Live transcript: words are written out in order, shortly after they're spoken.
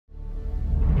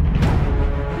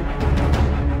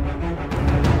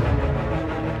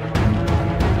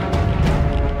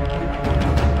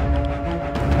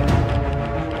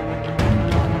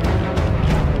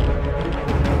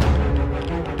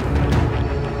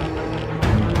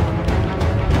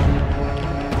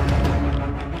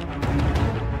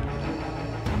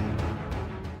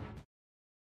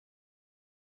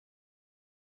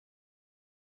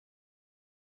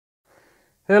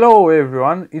Hello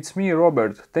everyone, it's me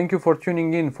Robert. Thank you for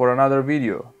tuning in for another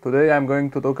video. Today I'm going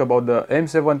to talk about the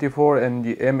M74 and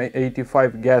the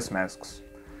M85 gas masks.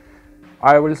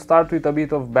 I will start with a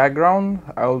bit of background.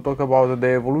 I will talk about the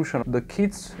evolution of the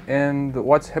kits and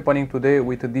what's happening today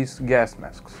with these gas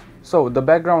masks. So the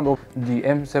background of the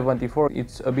M74,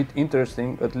 it's a bit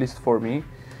interesting, at least for me,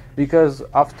 because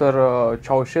after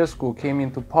Ceausescu came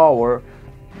into power,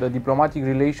 the diplomatic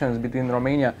relations between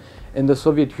Romania and the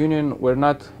Soviet Union were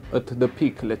not at the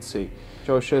peak, let's say.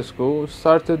 Ceausescu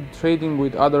started trading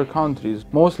with other countries,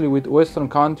 mostly with Western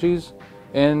countries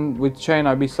and with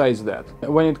China besides that.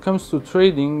 When it comes to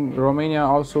trading, Romania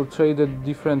also traded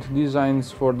different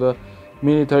designs for the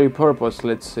military purpose,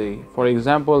 let's say. For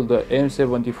example, the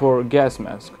M74 gas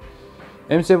mask.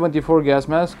 M74 gas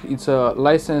mask, it's a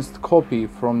licensed copy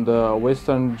from the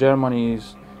Western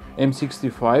Germany's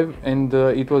M65 and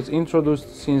it was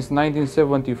introduced since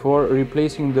 1974,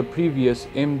 replacing the previous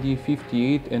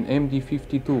MD58 and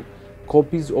MD52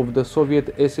 copies of the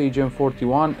Soviet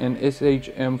SHM41 and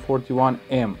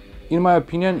SHM41M. In my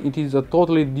opinion, it is a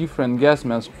totally different gas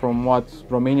mask from what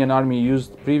Romanian army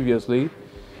used previously,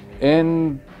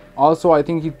 and also I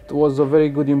think it was a very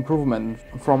good improvement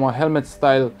from a helmet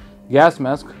style gas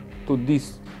mask to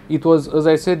this. It was, as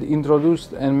I said,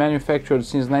 introduced and manufactured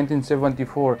since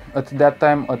 1974, at that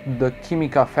time at the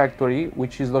Chimica factory,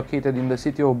 which is located in the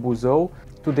city of Buzău.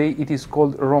 Today it is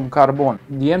called Romcarbon.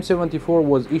 The M74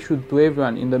 was issued to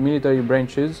everyone in the military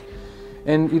branches,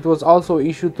 and it was also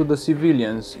issued to the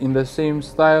civilians in the same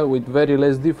style, with very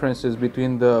less differences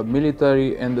between the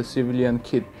military and the civilian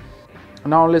kit.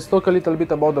 Now let's talk a little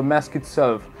bit about the mask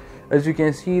itself. As you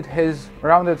can see, it has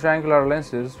rounded triangular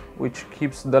lenses, which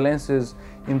keeps the lenses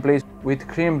in place with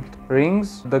crimped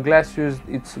rings. The glass used,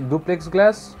 it's duplex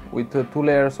glass with 2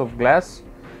 layers of glass.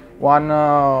 One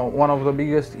of the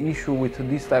biggest issue with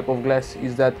this type of glass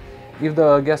is that if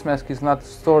the gas mask is not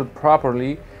stored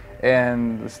properly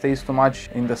and stays too much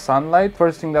in the sunlight,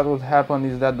 first thing that would happen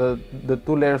is that the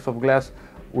 2 layers of glass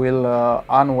will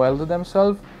unweld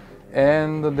themselves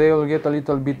and they will get a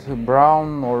little bit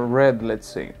brown or red, let's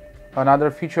say.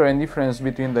 Another feature and difference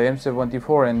between the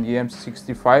M74 and the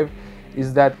M65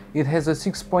 is that it has a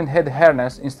 6-point head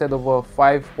harness instead of a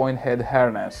 5-point head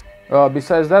harness.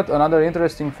 Besides that, another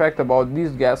interesting fact about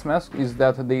these gas masks is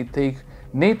that they take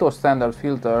NATO standard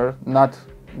filter, not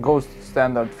Ghost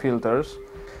standard filters,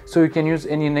 so you can use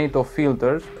any NATO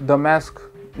filters. The mask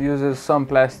uses some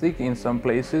plastic in some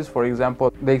places, for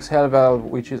example the exhale valve,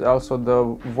 which is also the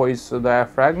voice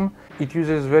diaphragm. It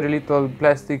uses very little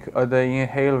plastic at the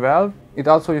inhale valve. It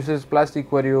also uses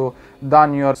plastic where you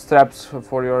don your straps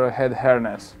for your head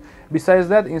harness. Besides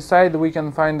that, inside we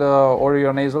can find the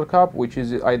orojonasal cup, which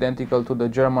is identical to the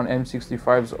German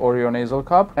M65's orojonasal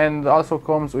cup, and also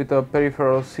comes with a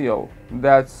peripheral seal.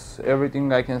 That's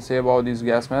everything I can say about this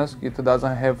gas mask. It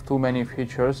doesn't have too many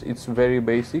features, it's very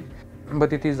basic,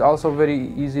 but it is also very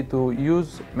easy to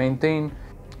use, maintain.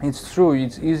 It's true,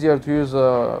 it's easier to use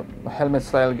a helmet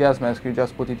style gas mask, you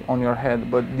just put it on your head,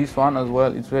 but this one as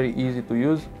well, it's very easy to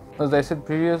use. As I said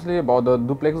previously about the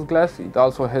duplex glass, it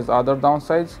also has other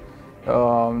downsides.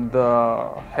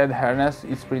 The head harness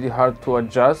is pretty hard to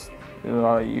adjust.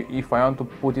 If I want to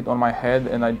put it on my head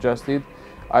and adjust it,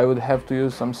 I would have to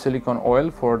use some silicone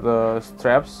oil for the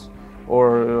straps,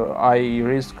 or I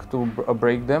risk to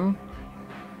break them.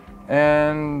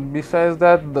 And besides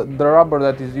that, the rubber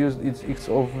that is used, it's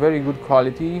of very good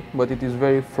quality, but it is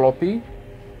very floppy,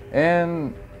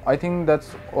 and I think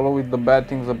that's all with the bad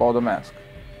things about the mask.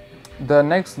 The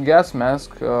next gas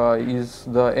mask is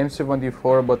the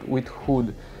M74, but with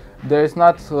hood. There is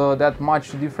not that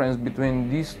much difference between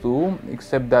these two,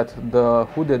 except that the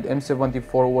hooded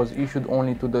M74 was issued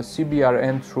only to the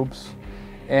CBRN troops,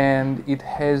 and it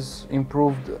has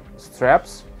improved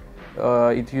straps.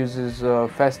 It uses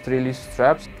fast release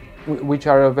straps, which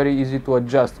are very easy to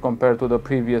adjust compared to the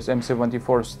previous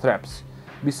M74 straps.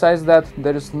 Besides that,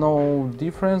 there is no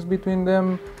difference between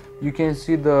them. You can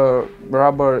see the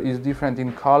rubber is different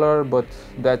in color, but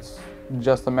that's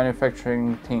just a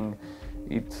manufacturing thing.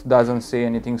 It doesn't say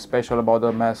anything special about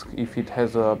the mask if it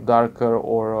has a darker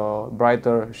or a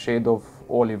brighter shade of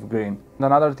olive green.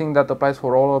 Another thing that applies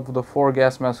for all of the 4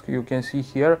 gas masks you can see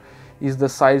here is the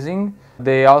sizing.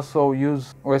 They also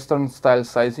use Western style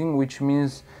sizing, which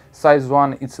means size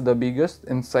 1 it's the biggest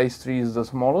and size 3 is the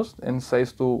smallest, and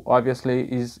size 2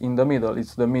 obviously is in the middle,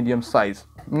 it's the medium size.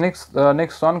 Next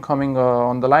one coming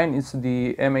on the line is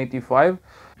the M85,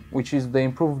 which is the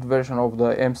improved version of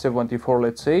the M74,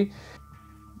 let's say.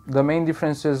 The main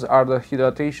differences are the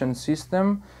hydration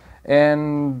system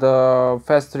and the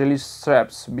fast release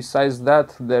straps. Besides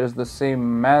that, there's the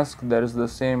same mask, there's the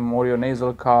same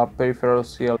oroionasal cup, peripheral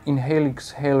seal, inhale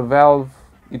exhale valve.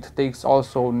 It takes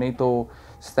also NATO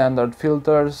standard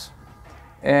filters,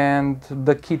 and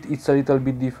the kit is a little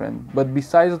bit different. But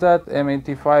besides that,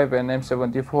 M85 and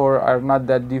M74 are not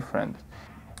that different.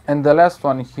 And the last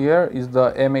one here is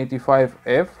the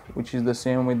M85F, which is the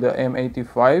same with the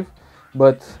M85,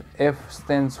 but F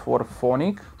stands for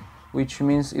phonic, which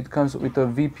means it comes with a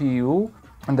VPU.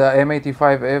 The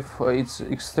M85F, it's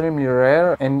extremely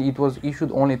rare and it was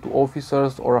issued only to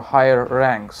officers or higher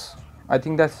ranks. I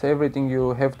think that's everything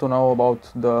you have to know about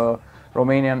the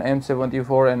Romanian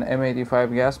M74 and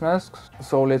M85 gas masks.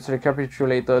 So let's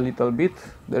recapitulate a little bit.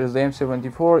 There is the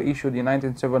M74 issued in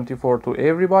 1974 to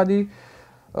everybody.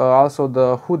 Also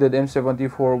the hooded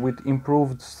M74 with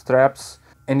improved straps,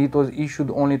 and it was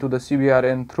issued only to the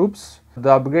CBRN troops.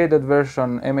 The upgraded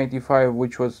version M85,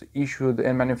 which was issued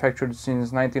and manufactured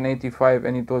since 1985,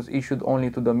 and it was issued only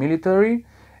to the military.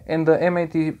 And the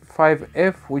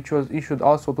M85F, which was issued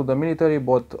also to the military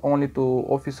but only to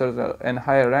officers and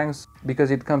higher ranks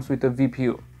because it comes with a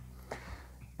VPU.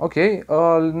 Okay,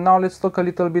 now let's talk a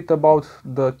little bit about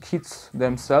the kits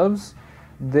themselves.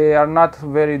 They are not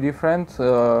very different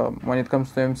when it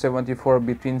comes to M74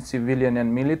 between civilian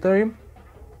and military.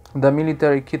 The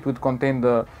military kit would contain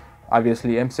the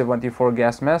obviously M74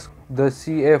 gas mask, the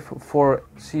CF4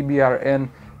 CBRN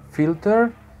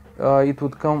filter. It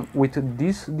would come with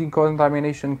this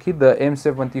decontamination kit, the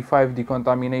M75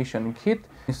 decontamination kit,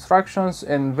 instructions,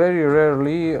 and very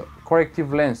rarely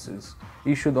corrective lenses,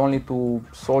 issued only to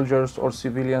soldiers or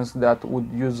civilians that would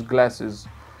use glasses,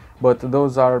 but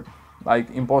those are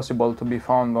like impossible to be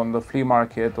found on the flea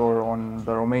market or on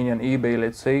the Romanian eBay,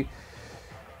 let's say.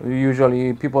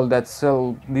 Usually people that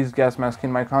sell these gas masks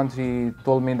in my country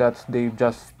told me that they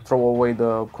just throw away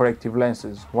the corrective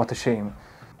lenses. What a shame.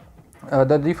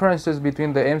 The differences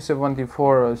between the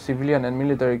M74 civilian and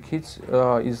military kits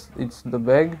it's the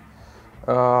bag.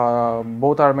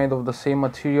 Both are made of the same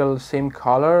material, same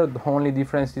color. The only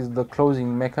difference is the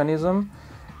closing mechanism,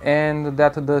 and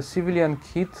that the civilian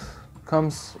kit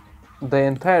comes, the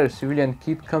entire civilian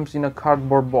kit comes in a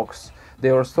cardboard box.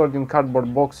 They were stored in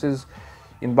cardboard boxes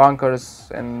in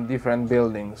bunkers and different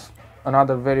buildings.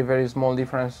 Another very small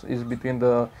difference is between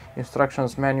the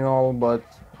instructions manual, but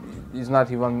it's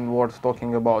not even worth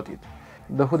talking about it.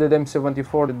 The hooded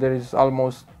M74, there is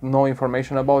almost no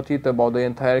information about it, about the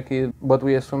entire kit, but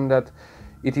we assume that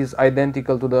it is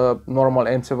identical to the normal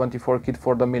M74 kit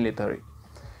for the military.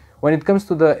 When it comes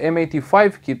to the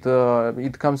M85 kit,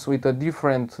 it comes with a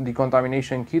different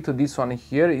decontamination kit. This one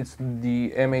here, it's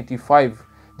the M85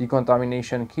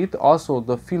 decontamination kit. Also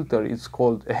the filter is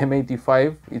called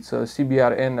M85, it's a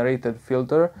CBRN rated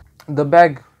filter. The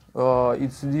bag,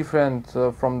 it's different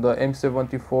from the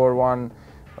M74 one,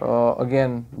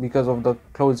 again because of the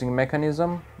closing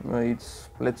mechanism. It's,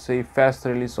 let's say, fast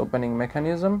release opening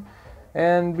mechanism.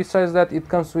 And besides that, it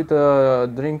comes with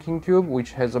a drinking tube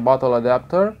which has a bottle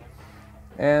adapter,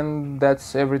 and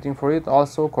that's everything for it.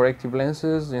 Also corrective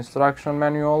lenses, instruction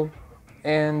manual.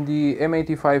 And the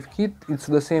M85 kit, it's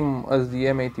the same as the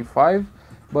M85,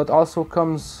 but also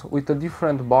comes with a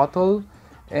different bottle,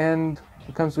 and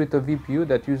it comes with a VPU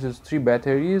that uses 3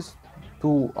 batteries,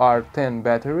 2 R10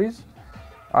 batteries.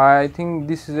 I think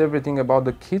this is everything about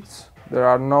the kits. There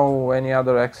are no any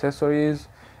other accessories.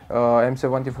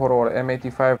 M74 or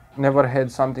M85 never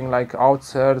had something like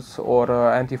outserts or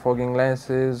anti-fogging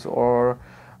lenses or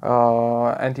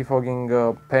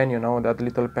anti-fogging pen, you know, that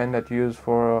little pen that you use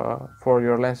for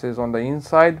your lenses on the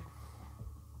inside.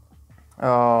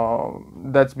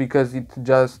 That's because it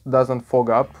just doesn't fog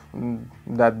up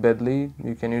that badly.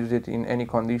 You can use it in any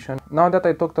condition. Now that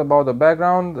I talked about the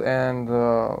background and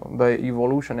the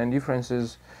evolution and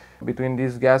differences between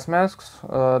these gas masks,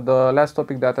 the last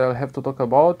topic that I'll have to talk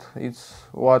about is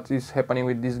what is happening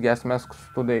with these gas masks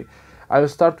today. I'll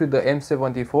start with the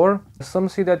M74. Some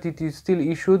say that it is still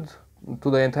issued to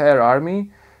the entire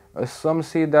army. Some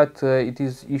say that it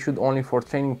is issued only for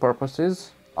training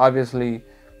purposes. Obviously,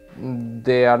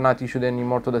 they are not issued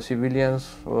anymore to the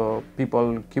civilians.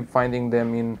 People keep finding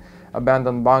them in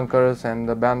abandoned bunkers and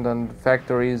abandoned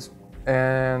factories.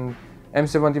 And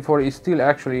M74 is still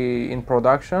actually in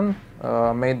production,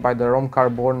 made by the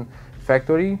Romcarborn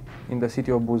factory in the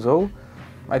city of Buzău.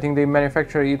 I think they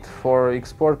manufacture it for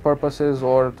export purposes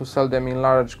or to sell them in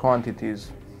large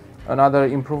quantities. Another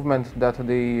improvement that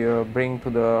they bring to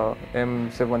the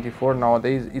M74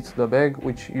 nowadays, it's the bag,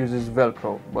 which uses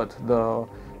Velcro, but the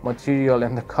material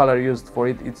and the color used for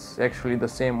it, it's actually the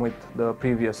same with the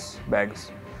previous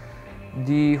bags.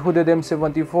 The hooded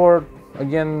M74,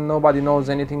 Again, nobody knows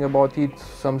anything about it.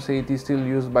 Some say it is still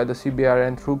used by the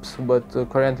CBRN troops, but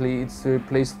currently it's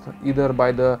replaced either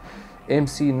by the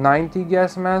MC90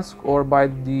 gas mask or by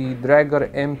the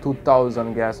Dragger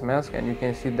M2000 gas mask, and you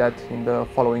can see that in the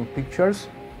following pictures.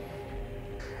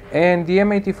 And the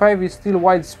M85 is still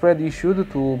widespread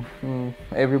issued to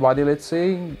everybody, let's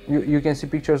say. You can see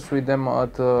pictures with them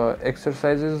at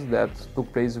exercises that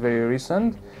took place very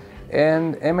recent.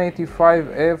 And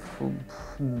M85F,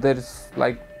 there's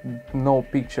like no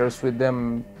pictures with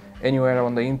them anywhere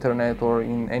on the internet or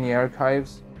in any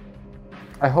archives.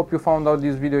 I hope you found out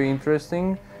this video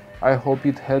interesting. I hope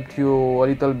it helped you a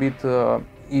little bit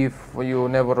if you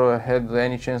never had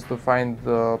any chance to find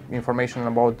information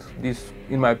about this,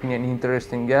 in my opinion,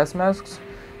 interesting gas masks.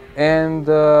 And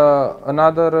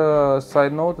another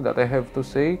side note that I have to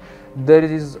say, there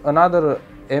is another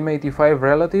M85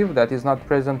 relative that is not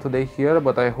present today here,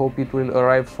 but I hope it will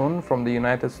arrive soon from the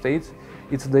United States.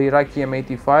 It's the Iraqi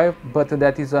M85, but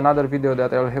that is another video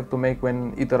that I'll have to make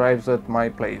when it arrives at my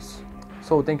place.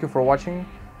 So thank you for watching.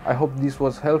 I hope this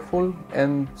was helpful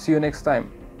and see you next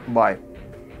time. Bye.